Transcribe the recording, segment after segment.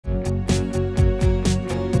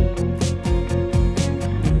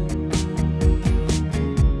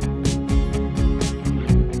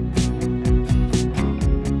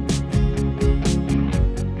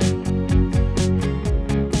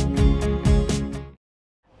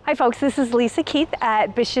Hi folks, this is LmKeith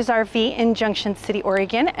at BISH'S RV in Junction City,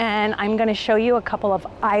 Oregon, and I'm going to show you a couple of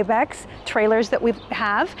Ibex trailers that we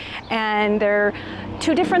have, and they're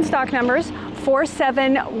two different stock numbers,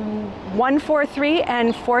 47143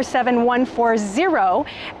 and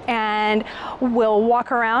 47140, and we'll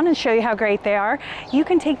walk around and show you how great they are. You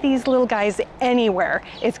can take these little guys anywhere.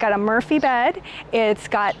 It's got a Murphy bed, it's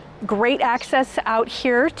got great access out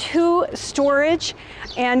here to storage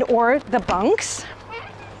and or the bunks,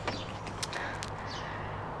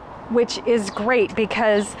 which is great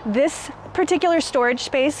because this particular storage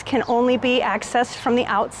space can only be accessed from the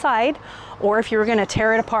outside, or if you were going to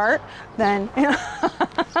tear it apart, then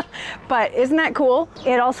but isn't that cool?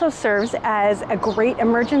 It also serves as a great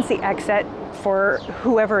emergency exit for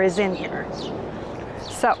whoever is in here.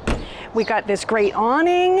 So we got this great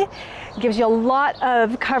awning, gives you a lot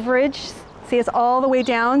of coverage. See, it's all the way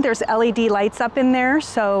down. There's LED lights up in there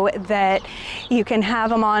so that you can have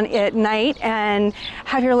them on at night and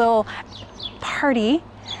have your little party.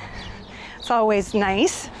 It's always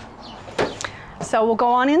nice. So we'll go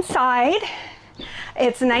on inside.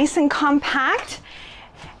 It's nice and compact.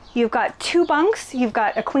 You've got two bunks. You've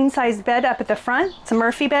got a queen size bed up at the front. It's a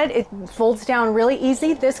Murphy bed. It folds down really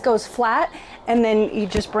easy. This goes flat and then you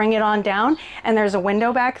just bring it on down, and there's a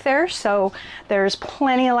window back there, so there's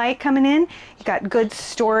plenty of light coming in. You got good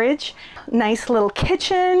storage. Nice little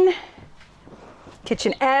kitchen.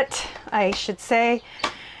 Kitchenette, I should say.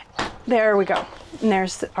 There we go. And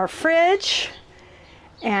there's our fridge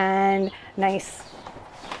and nice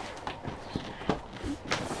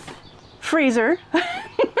freezer.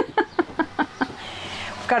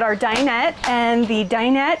 We've got our dinette, and the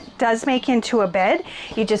dinette does make into a bed.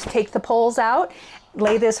 You just take the poles out,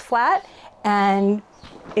 lay this flat, and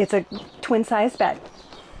it's a twin size bed.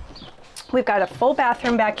 We've got a full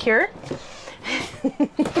bathroom back here.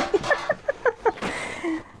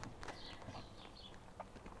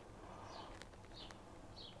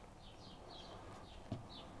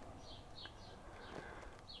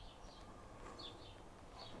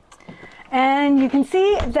 And you can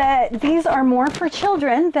see that these are more for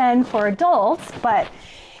children than for adults, but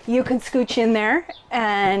you can scooch in there,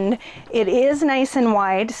 and it is nice and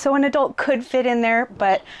wide, so an adult could fit in there,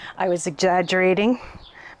 but I was exaggerating,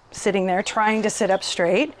 sitting there trying to sit up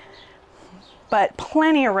straight. But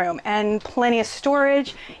plenty of room and plenty of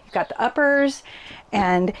storage. You've got the uppers,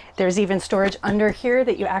 and there's even storage under here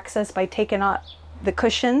that you access by taking out the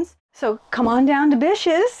cushions. So come on down to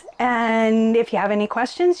BISH'S, and if you have any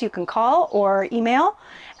questions, you can call or email.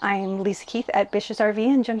 I'm LmKeith at BISH'S RV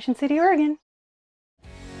in Junction City, Oregon.